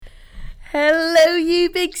Hello, you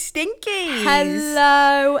big stinkies.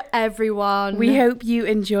 Hello, everyone. We hope you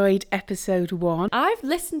enjoyed episode 1. I've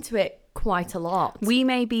listened to it quite a lot. We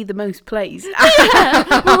may be the most plays.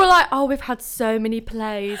 Yeah. We were like, oh, we've had so many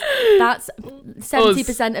plays. That's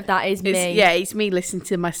 70% of that is me. It's me listening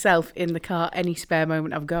to myself in the car any spare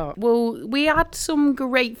moment I've got. Well, we had some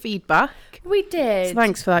great feedback. We did. So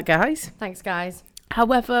thanks for that, guys. Thanks, guys.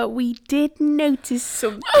 However, we did notice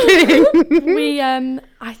something.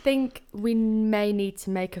 I think we may need to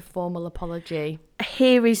make a formal apology.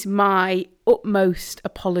 Here is my utmost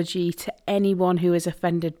apology to anyone who is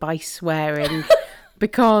offended by swearing,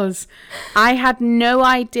 because I had no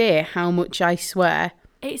idea how much I swear.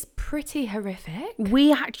 It's pretty horrific.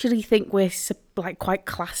 We actually think we're like quite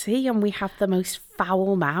classy and we have the most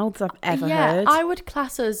foul mouths I've ever heard. I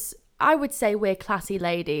would say we're classy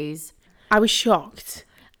ladies. I was shocked.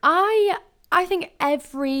 I think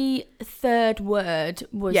every third word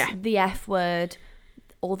was the F word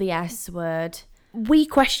or the S word. We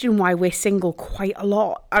question why we're single quite a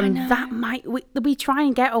lot, and that we try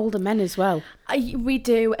and get older men as well. We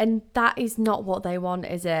do, and that is not what they want,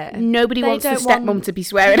 is it? Nobody wants the stepmom to be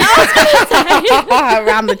swearing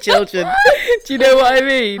around the children. Do you know what I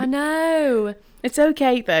mean? I know. It's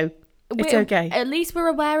okay though. It's okay. At least we're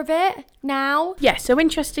aware of it now. Yeah, so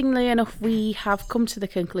interestingly enough, we have come to the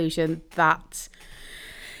conclusion that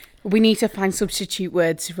we need to find substitute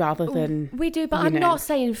words rather than... We do, but I'm not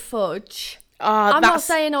saying fudge. I'm not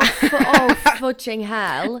saying, fudging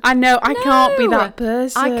hell. I know, I can't be that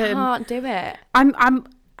person. I can't do it.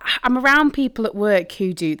 I'm around people at work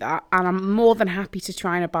who do that, and I'm more than happy to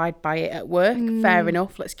try and abide by it at work. Fair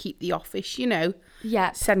enough, let's keep the office,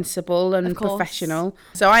 sensible and professional.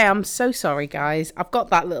 So I am so sorry, guys. I've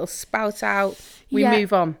got that little spout out. We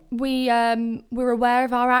move on. We're aware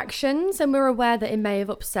of our actions, and we're aware that it may have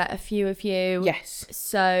upset a few of you. Yes.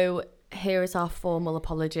 So here is our formal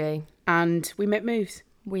apology. And we make moves.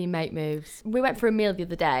 We make moves. We went for a meal the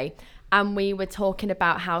other day, and we were talking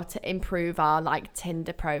about how to improve our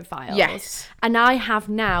Tinder profiles. Yes. And I have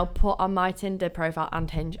now put on my Tinder profile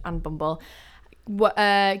and Hinge and Bumble,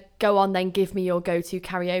 go on then, give me your go-to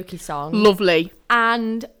karaoke song. Lovely.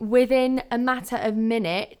 And within a matter of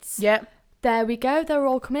minutes, there we go. They were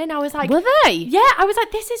all coming in. I was like, were they? Yeah. I was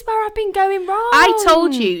like, this is where I've been going wrong. I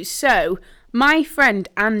told you. So my friend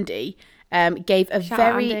Andy gave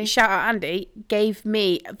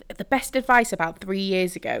me the best advice about 3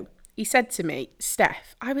 years ago. He said to me,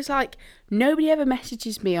 Steph, I was like, nobody ever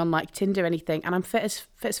messages me on Tinder or anything, and I'm fit as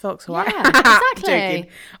fuck. So exactly.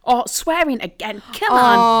 Oh, swearing again. Come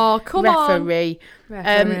on. Come Referee. on.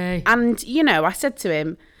 Referee. And, I said to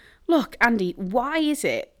him, look, Andy, why is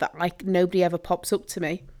it that nobody ever pops up to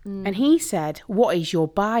me? And he said, what is your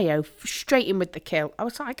bio? Straight in with the kill. I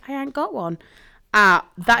was like, I ain't got one.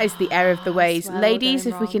 That is the error of the ways. Ladies,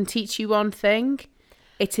 if we can teach you one thing,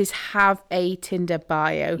 it is have a Tinder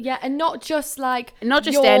bio. Yeah, and not just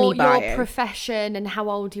any bio. Your profession and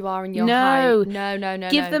how old you are and your height. No.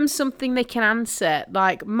 Give them something they can answer.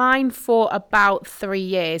 Mine for about 3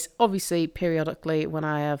 years. Obviously, periodically when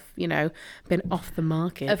I have, been off the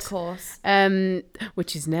market. Of course.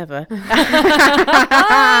 Which is never.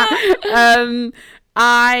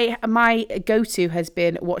 My go-to has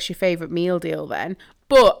been, what's your favourite meal deal then?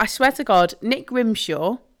 But I swear to God, Nick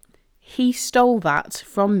Grimshaw, he stole that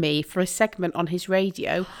from me for a segment on his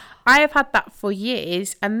radio. I have had that for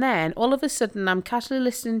years, and then all of a sudden I'm casually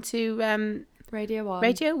listening to Radio 1.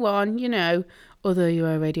 Radio 1, other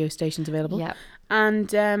UR radio stations available. Yep.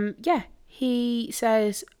 And he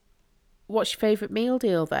says, what's your favourite meal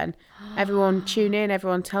deal then? Everyone tune in,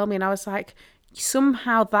 everyone tell me. And I was like,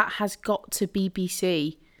 somehow that has got to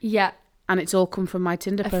BBC. Yeah. And it's all come from my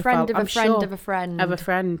Tinder profile. A friend of I'm a friend sure. of a friend. Of a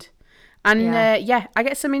friend. And I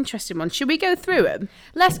get some interesting ones. Should we go through them?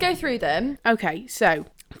 Let's go through them. Okay, so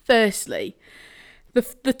firstly,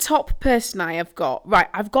 the top person I have got. Right,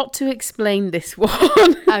 I've got to explain this one.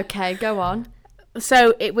 Okay, go on.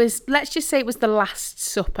 So let's just say it was the Last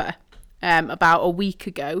Supper about a week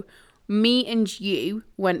ago. Me and you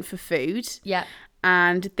went for food. Yeah.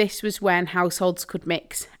 And this was when households could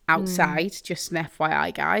mix outside, just an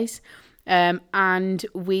FYI, guys. And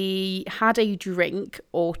we had a drink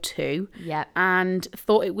or two, and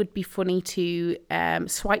thought it would be funny to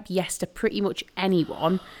swipe yes to pretty much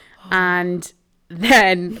anyone, and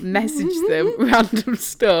then message them random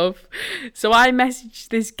stuff. So I messaged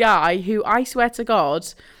this guy who, I swear to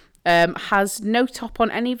God, has no top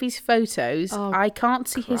on any of his photos. I can't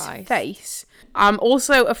see his face. I'm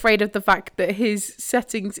also afraid of the fact that his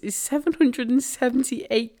settings is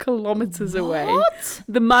 778 kilometres away. What?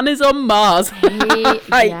 The man is on Mars.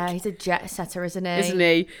 Yeah, he's a jet setter, isn't he? Isn't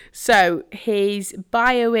he? So his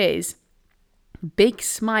bio is big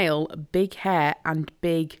smile, big hair, and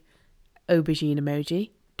big aubergine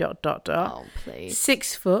emoji. ... Oh, please.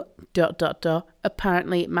 6 foot ...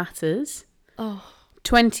 Apparently it matters. Oh.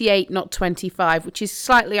 28, not 25, which is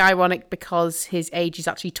slightly ironic because his age is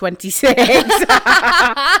actually 26.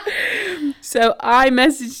 So I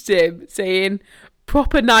messaged him saying,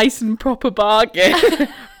 proper nice and proper bargain.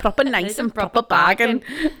 Proper nice and proper bargain.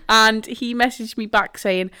 And he messaged me back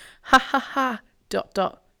saying, ha ha ha ...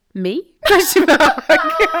 me? Question mark.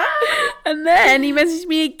 And then he messaged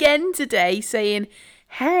me again today saying,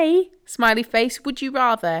 hey, smiley face, would you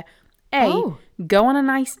rather A, go on a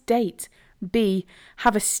nice date, B,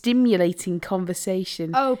 have a stimulating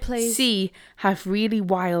conversation, oh please, C, have really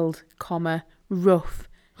wild, rough,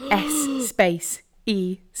 S space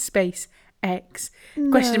E space X,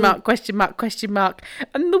 question mark, question mark, question mark.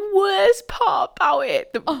 And the worst part about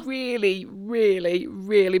it that really, really,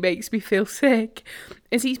 really makes me feel sick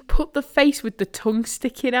is he's put the face with the tongue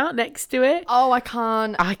sticking out next to it. Oh, I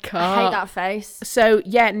can't. I hate that face. So,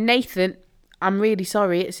 yeah, Nathan, I'm really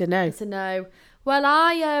sorry. It's a no. It's a no. Well,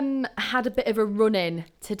 I had a bit of a run-in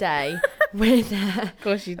today with, of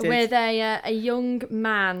course you did, with a young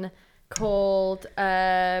man called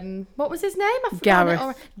what was his name? I forgot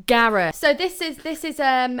Gareth. Gareth. So this is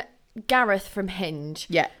Gareth from Hinge.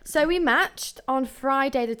 Yeah. So we matched on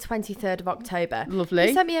Friday the 23rd of October. Lovely.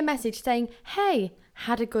 He sent me a message saying, "Hey,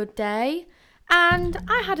 had a good day." And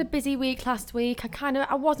I had a busy week last week.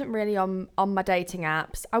 I wasn't really on my dating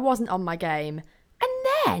apps. I wasn't on my game. And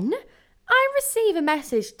then I receive a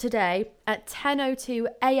message today at 10:02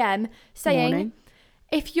 a.m. saying, Morning.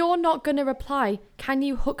 If you're not going to reply, can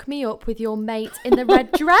you hook me up with your mate in the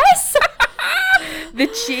red dress? The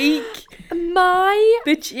cheek.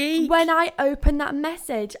 The cheek. When I opened that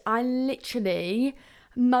message, my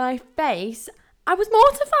face, I was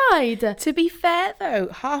mortified. To be fair, though,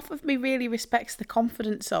 half of me really respects the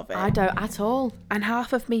confidence of it. I don't at all. And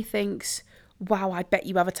half of me thinks, wow, I bet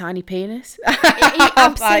you have a tiny penis. He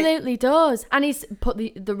absolutely does. And he's put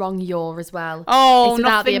the wrong "your" as well. Oh, it's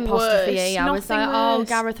without the nothing apostrophe. worse. I was like, Nothing oh, worse.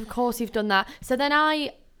 Gareth, of course you've done that. So then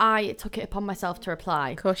I took it upon myself to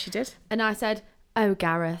reply. Of course you did. And I said, oh,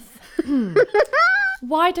 Gareth,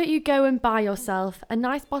 why don't you go and buy yourself a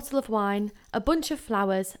nice bottle of wine, a bunch of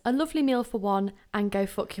flowers, a lovely meal for one, and go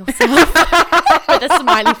fuck yourself with a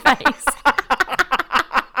smiley face.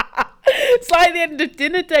 It's like the end of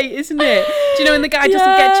dinner date, isn't it? Do you know when the guy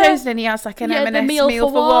doesn't get chosen and he has like an M&S meal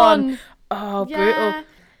for one? Oh, brutal.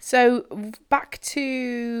 So back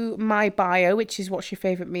to my bio, which is what's your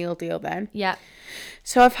favourite meal deal then? Yeah.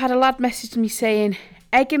 So I've had a lad message me saying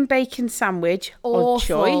egg and bacon sandwich,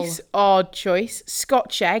 Awful. odd choice,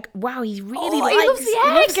 Scotch egg. Wow, he really he loves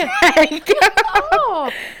the egg.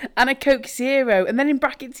 Oh. And a Coke Zero. And then in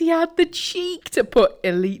brackets, he had the cheek to put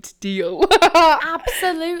elite deal.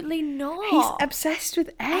 Absolutely not. He's obsessed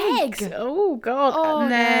with eggs. Oh, God. Oh,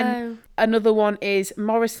 and then another one is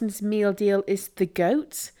Morrison's meal deal is the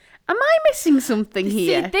goat. Am I missing something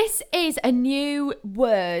here? See, this is a new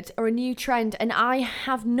word or a new trend, and I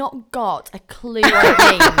have not got a clue what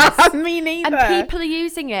it means. Me neither. And people are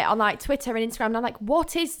using it on like Twitter and Instagram, and I'm like,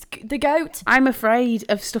 what is the goat? I'm afraid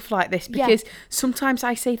of stuff like this because sometimes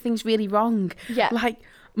I say things really wrong. Yeah. Like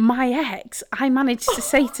my ex, I managed to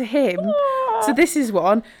say to him, so this is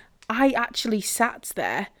one, I actually sat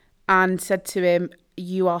there and said to him,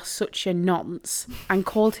 you are such a nonce, and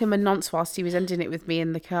called him a nonce whilst he was ending it with me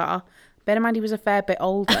in the car. Bear in mind he was a fair bit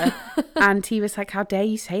older and he was like, how dare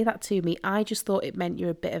you say that to me? I just thought it meant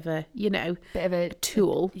you're a bit of a,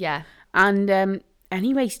 tool. Yeah. And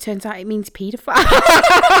anyways, turns out it means paedophile.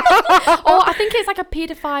 Or I think it's like a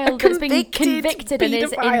paedophile that's been convicted and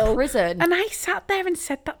is in prison. And I sat there and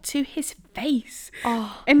said that to his face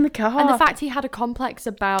in the car. And the fact he had a complex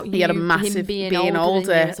about he had a massive him being older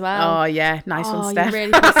than you as well. Oh yeah, nice one, Steph. You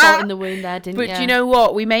really put salt in the wound there, didn't you? But do you know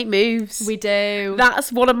what? We make moves. We do.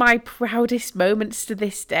 That's one of my proudest moments to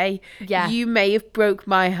this day. Yeah. You may have broke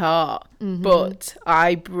my heart, but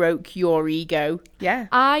I broke your ego. Yeah.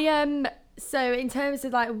 So in terms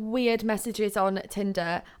of like weird messages on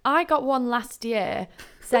Tinder, I got one last year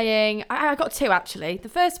saying, I got two actually. The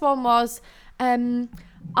first one was,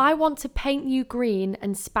 I want to paint you green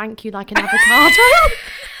and spank you like an avocado.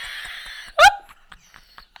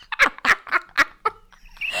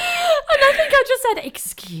 And I think I just said,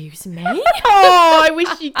 excuse me? Oh, I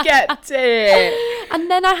wish you kept it. And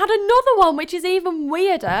then I had another one, which is even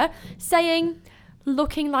weirder, saying,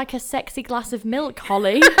 looking like a sexy glass of milk,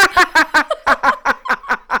 Holly.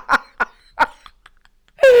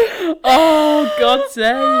 Oh, God's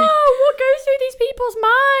sake. Oh, what goes through these people's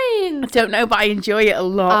minds? I don't know, but I enjoy it a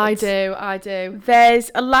lot. I do.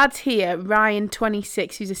 There's a lad here, Ryan,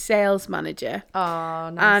 26, who's a sales manager.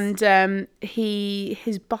 Oh, nice. And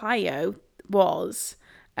his bio was,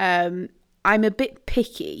 I'm a bit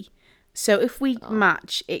picky, so if we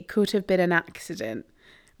match, it could have been an accident,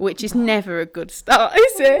 which is never a good start,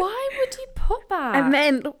 is it? Why would you put that? And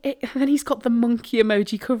then he's got the monkey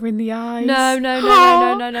emoji covering the eyes. No.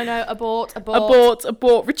 Abort.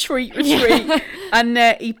 Retreat. And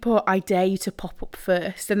he put, I dare you to pop up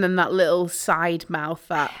first. And then that little side mouth,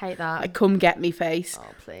 I hate that. Like, come get me face. Oh,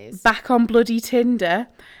 please. Back on bloody Tinder.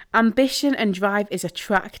 Ambition and drive is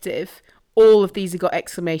attractive. All of these have got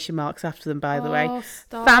exclamation marks after them, by the way.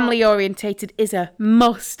 Stop. Family orientated is a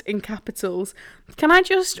must in capitals. Can I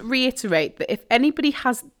just reiterate that if anybody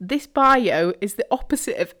has this bio is the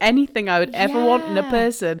opposite of anything I would ever want in a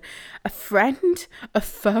person, a friend, a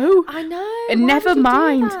foe. I know. And never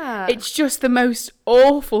mind. It's just the most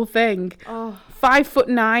awful thing.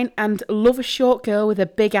 5'9" and love a short girl with a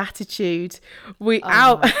big attitude.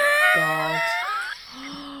 God.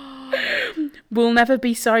 We'll never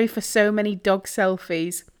be sorry for so many dog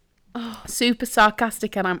selfies. Super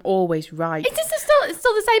sarcastic and I'm always right. Is this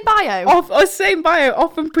still the same bio? Same bio.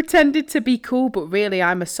 Often pretended to be cool, but really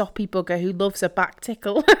I'm a soppy bugger who loves a back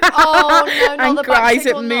tickle. Oh, no, not and the cries back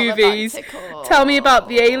tickle, at not the movies. back tickle. Tell me about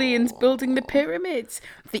the aliens building the pyramids.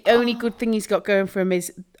 The only good thing he's got going for him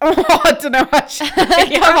is... I don't know, actually.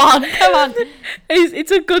 Come on.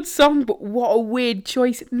 It's a good song, but what a weird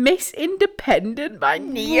choice. Miss Independent by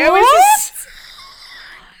Neo. What?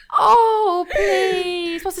 Oh,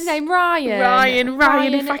 please. What's his name? Ryan.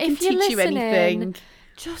 If I can teach you anything.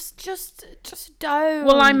 Just don't.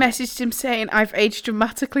 Well, I messaged him saying, I've aged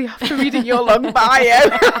dramatically after reading your long bio.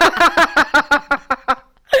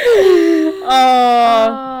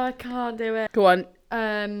 Oh, I can't do it. Go on.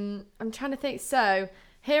 I'm trying to think. So,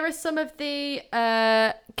 here are some of the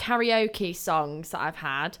karaoke songs that I've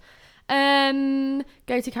had.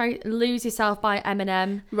 Go to karaoke, Lose Yourself by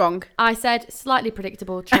Eminem. Wrong. I said slightly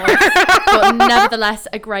predictable choice, but nevertheless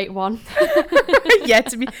a great one. Yeah,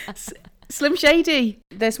 to be Slim Shady.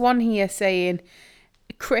 There's one here saying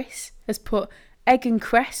Chris has put egg and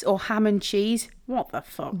cress or ham and cheese. What the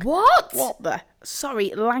fuck? What?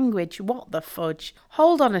 Sorry, language. What the fudge?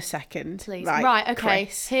 Hold on a second. Please. Right, okay.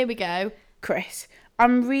 Chris, here we go. Chris,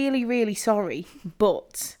 I'm really, really sorry,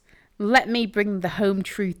 but let me bring the home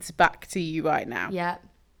truths back to you right now. Yeah.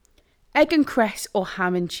 Egg and cress or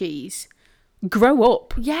ham and cheese. Grow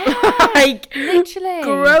up. Yeah. Literally.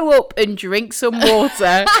 Grow up and drink some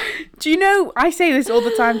water. Do you know, I say this all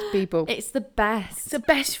the time to people. It's the best. It's the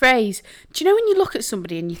best phrase. Do you know when you look at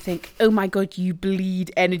somebody and you think, oh my God, you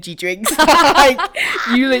bleed energy drinks? Like,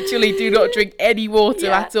 you literally do not drink any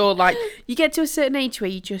water at all. Like, you get to a certain age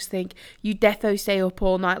where you just think, you defo stay up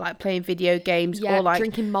all night, like playing video games or like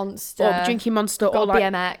drinking Monster. Or like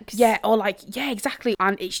BMX. Yeah, or like, yeah, exactly.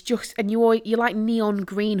 And it's just, and you're like neon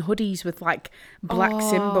green hoodies with like black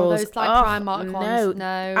symbols. Those like Primark ones. No,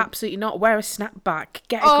 absolutely not. Wear a snapback,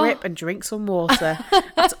 get a grip and drink some water.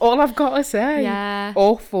 That's all I've got to say. Yeah.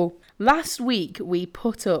 Awful. Last week we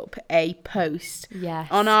put up a post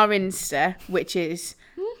on our Insta, which is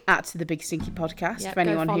at the Big Stinky Podcast, for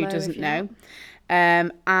anyone who doesn't know.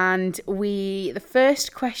 And the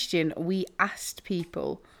first question we asked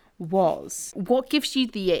people was, what gives you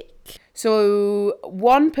the ick? So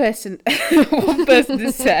one person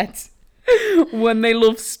has said, when they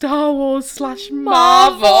love Star Wars /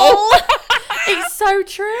 Marvel. It's so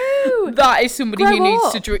true. That is somebody who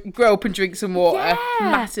needs to grow up and drink some water. Yeah.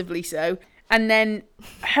 Massively so. And then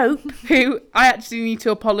Hope, who I actually need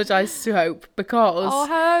to apologise to Hope because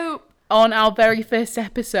Hope, on our very first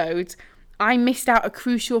episode, I missed out a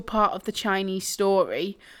crucial part of the Chinese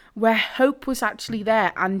story where Hope was actually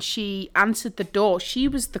there and she answered the door. She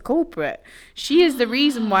was the culprit. She is the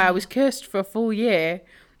reason why I was cursed for a full year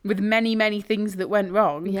with many, many things that went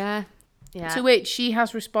wrong. Yeah. Yeah. To which she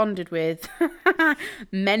has responded with,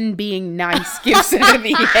 men being nice gives her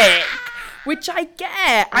the ick. Which I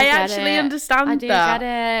get. I actually understand that. I do get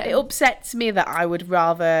it. It upsets me that I would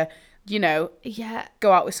rather, go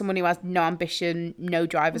out with someone who has no ambition, no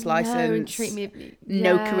driver's license,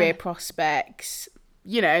 no career prospects,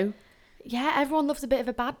 Yeah, everyone loves a bit of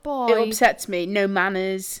a bad boy. It upsets me. No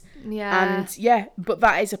manners. Yeah. And yeah, but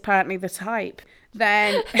that is apparently the type.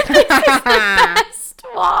 Then Best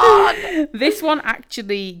one. this one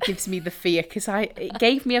actually gives me the fear because it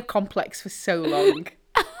gave me a complex for so long.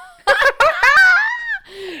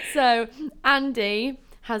 So Andy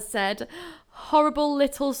has said, horrible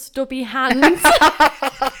little stubby hands. So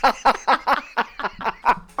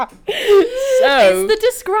It's the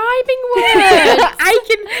describing word.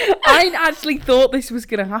 I actually thought this was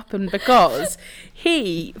going to happen because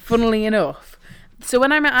he, funnily enough, so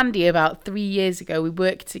when I met Andy about 3 years ago, we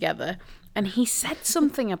worked together, and he said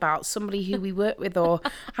something about somebody who we worked with, or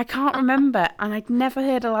I can't remember, and I'd never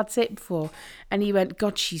heard a lad say it before. And he went,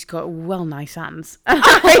 God, she's got well nice hands. And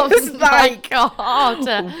I was like, God.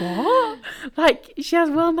 what? Like, she has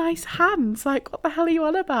well nice hands. Like, what the hell are you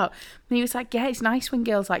on about? And he was like, yeah, it's nice when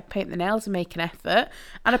girls like paint their nails and make an effort.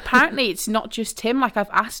 And apparently it's not just him. Like, I've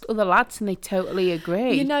asked other lads and they totally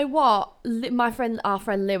agree. You know what? Our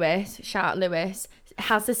friend Lewis, shout out Lewis,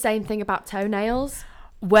 has the same thing about toenails.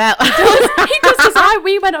 Well, he does, because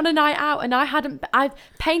we went on a night out and I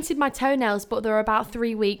painted my toenails, but they were about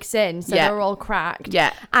 3 weeks in, so they were all cracked.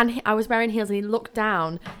 Yeah. And I was wearing heels and he looked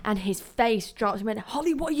down and his face dropped and went,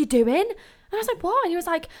 Holly, what are you doing? And I was like, what? And he was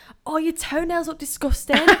like, oh, your toenails look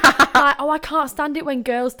disgusting. Like, oh, I can't stand it when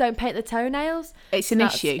girls don't paint their toenails. It's an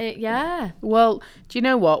issue. Yeah. Well, do you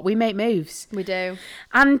know what? We make moves. We do.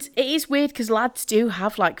 And it is weird because lads do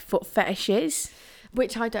have like foot fetishes.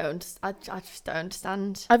 Which I don't. I just don't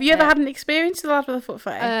understand. Have you ever had an experience with a lad with a foot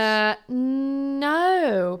fetish?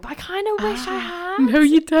 No. But I kind of wish I had. No,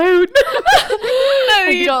 you don't. No,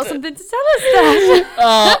 you got something to tell us then.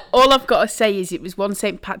 All I've got to say is it was one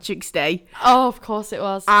St. Patrick's Day. Oh, of course it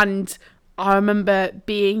was. And I remember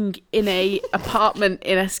being in a apartment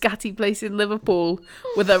in a scatty place in Liverpool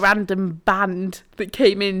with a random band that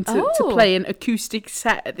came in to play an acoustic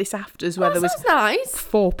set at this afters where there was nice.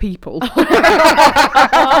 4 people.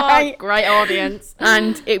 Great audience.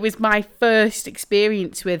 And it was my first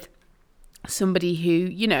experience with somebody who,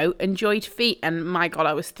 you know, enjoyed feet, and my God,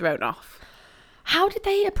 I was thrown off. How did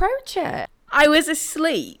they approach it? I was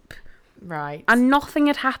asleep. Right. And nothing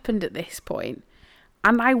had happened at this point.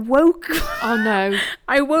 And I woke Oh no.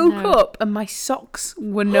 I woke up and my socks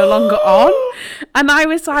were no longer on. And I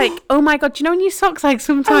was like, oh my God, do you know when your socks like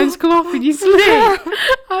sometimes come off when you sleep?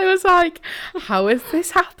 I was like, how has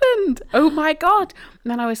this happened? Oh my God. And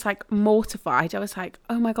then I was like mortified. I was like,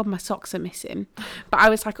 oh my God, my socks are missing. But I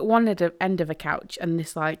was like at one end of a couch and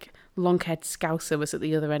this like long-haired scouser was at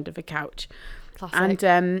the other end of a couch. Classic.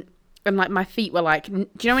 And like my feet were like, do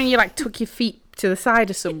you know when you like tuck your feet to the side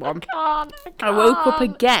of someone? I can't. I woke up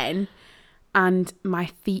again and my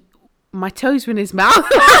toes were in his mouth. And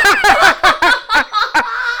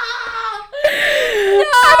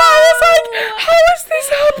I was like, how has this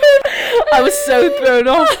happened? I was so thrown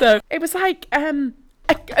off though. It was like, have you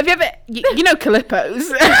ever, you know Calippo's?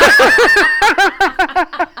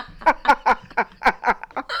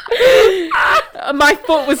 My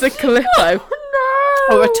foot was a Calippo.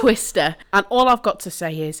 Or a twister. And all I've got to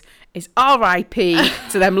say is R.I.P.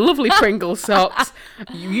 to them lovely Pringle socks.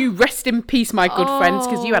 You rest in peace, my good friends,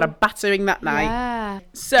 because you had a battering that night. Yeah.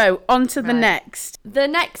 So, on to the next. The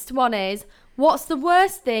next one is, what's the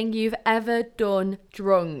worst thing you've ever done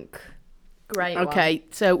drunk? Great one. Okay,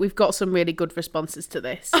 so we've got some really good responses to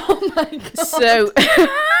this. Oh my God.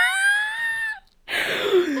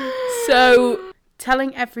 So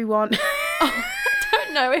telling everyone... I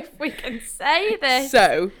don't know if we can say this.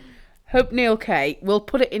 So, Hope Neil K, we'll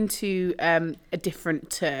put it into a different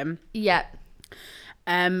term. Yep.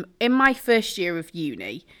 In my first year of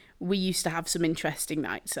uni, we used to have some interesting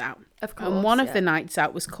nights out. Of course. And one of the nights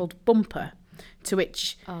out was called Bumper, to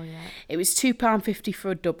which it was £2.50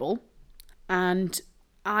 for a double. And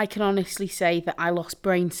I can honestly say that I lost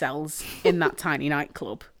brain cells in that tiny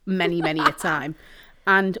nightclub many, many a time.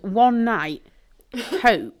 And one night,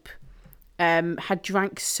 Hope had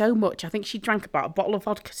drank so much. I think she drank about a bottle of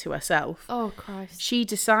vodka to herself. Oh, Christ. She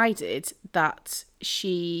decided that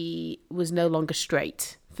she was no longer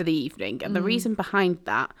straight for the evening. And the reason behind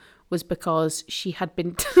that was because she had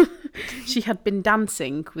been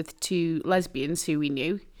dancing with 2 lesbians who we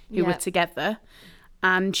knew, who were together.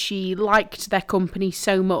 And she liked their company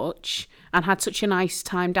so much and had such a nice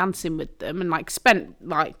time dancing with them and like spent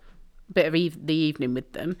like a bit of the evening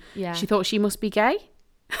with them. Yeah. She thought she must be gay.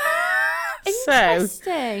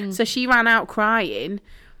 Interesting. So she ran out crying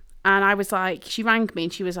and I was like, she rang me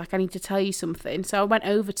and she was like, I need to tell you something. So I went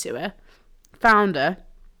over to her, found her.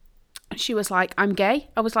 She was like, I'm gay.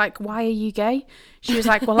 I was like, why are you gay? She was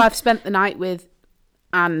like, well, I've spent the night with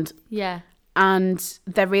and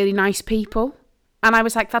they're really nice people. And I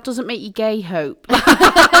was like, that doesn't make you gay, Hope.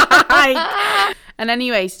 like. And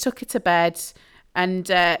anyways, took her to bed. And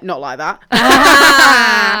not like that.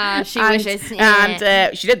 She wishes.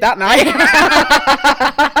 And she did that night.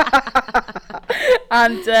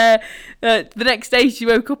 And the next day she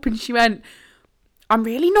woke up and she went, I'm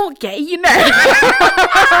really not gay, you know. And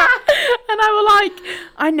I was like,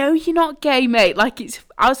 I know you're not gay, mate.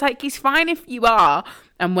 I was like, it's fine if you are.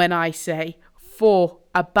 And when I say for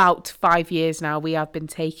about 5 years now, we have been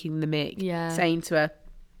taking the mick, saying to her,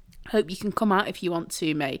 hope you can come out if you want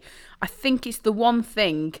to, mate. I think it's the one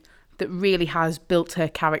thing that really has built her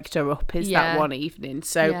character up is that one evening.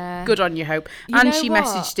 So good on you, Hope. And she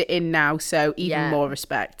messaged it in now, so even more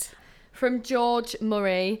respect. From George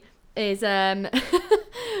Murray is...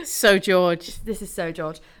 So George. This is so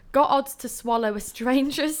George. Got odds to swallow a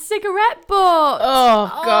stranger's cigarette butt.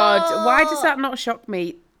 Oh, God. Why does that not shock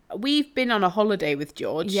me? We've been on a holiday with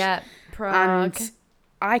George. Yeah, Prague. And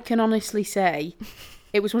I can honestly say...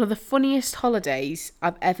 It was one of the funniest holidays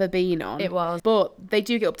I've ever been on. It was. But they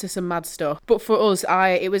do get up to some mad stuff. But for us,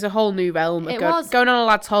 it was a whole new realm. Going on a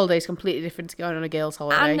lad's holiday is completely different to going on a girl's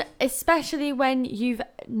holiday. And especially when you've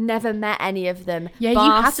never met any of them. Yeah, you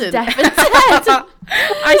hadn't.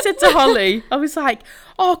 I said to Holly, I was like,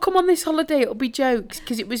 oh, come on this holiday, it'll be jokes.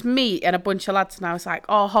 Because it was me and a bunch of lads. And I was like,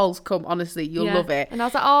 oh, Hols, come, honestly, you'll love it. And I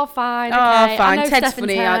was like, oh, fine. Oh, okay. fine. I know Ted's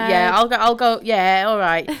funny. Yeah, I'll go. Yeah, all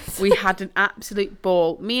right. We had an absolute ball.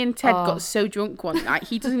 Me and Ted got so drunk one night.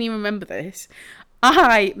 He doesn't even remember this.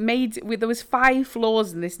 There was 5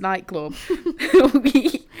 floors in this nightclub.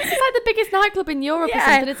 It's like the biggest nightclub in Europe or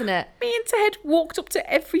something, isn't it? Me and Ted walked up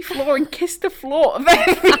to every floor and kissed the floor of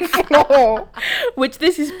every floor. Which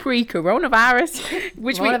this is pre-coronavirus,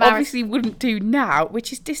 which we obviously wouldn't do now,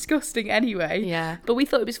 which is disgusting anyway. Yeah. But we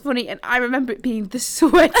thought it was funny, and I remember it being the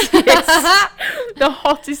sweatiest, the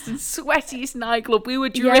hottest and sweatiest nightclub. We were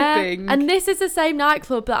dripping. And this is the same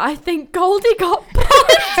nightclub that I think Goldie got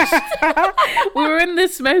punched. We were in the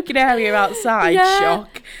smoking area outside,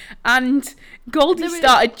 shock. And Goldie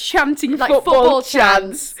started chanting football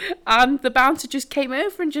chants, and the bouncer just came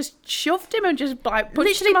over and just shoved him and just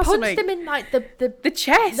punched him in like the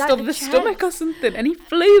chest or the stomach or something, and he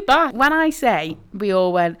flew back. When I say we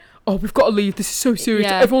all went, oh, we've got to leave, this is so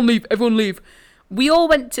serious, everyone leave. We all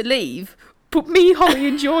went to leave, but me, Holly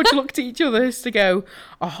and George looked at each other as to go,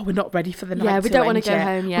 oh, we're not ready for the night. Yeah, we don't want to go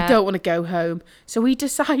home yet. We don't want to go home. So we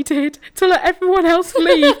decided to let everyone else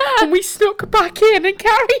leave, and we snuck back in and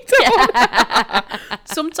carried on.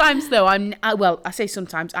 Sometimes, though, I say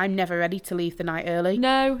sometimes, I'm never ready to leave the night early.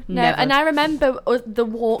 No. Never. And I remember the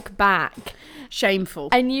walk back. Shameful.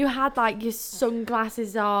 And you had like your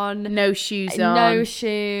sunglasses on. No shoes on. No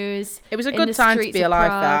shoes. It was a good time to be alive,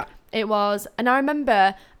 that. It was. And I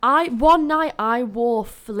remember one night I wore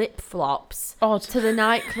flip-flops to the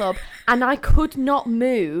nightclub and I could not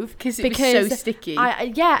move because it was so sticky.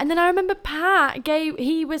 And then I remember Pat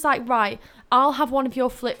he was like, right, I'll have one of your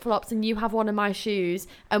flip-flops and you have one of my shoes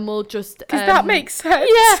and we'll just... Because that makes sense.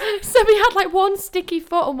 Yeah, so we had like one sticky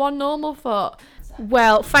foot and one normal foot.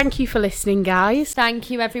 Well, thank you for listening, guys. Thank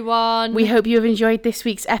you, everyone. We hope you have enjoyed this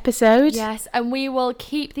week's episode. Yes, and we will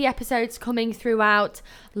keep the episodes coming throughout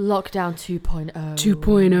Lockdown 2.0.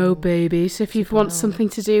 2.0, baby. So if you want something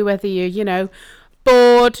to do, whether you're,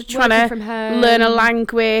 bored, trying to learn a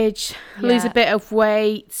language, lose a bit of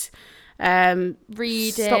weight,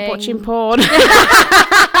 reading, stop watching porn,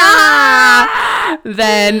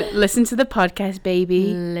 then listen to the podcast,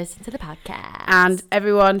 baby. Listen to the podcast. And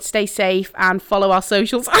everyone, stay safe and follow our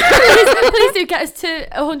socials. Please do get us to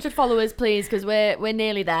 100 followers, please, because we're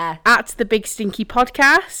nearly there. At the Big Stinky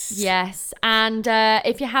Podcast. Yes. And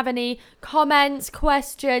if you have any comments,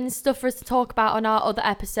 questions, stuff for us to talk about on our other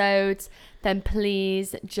episodes, then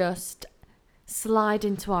please just slide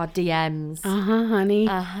into our DMs. honey.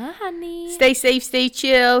 Honey. Stay safe, stay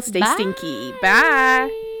chill, stay stinky.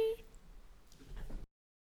 Bye.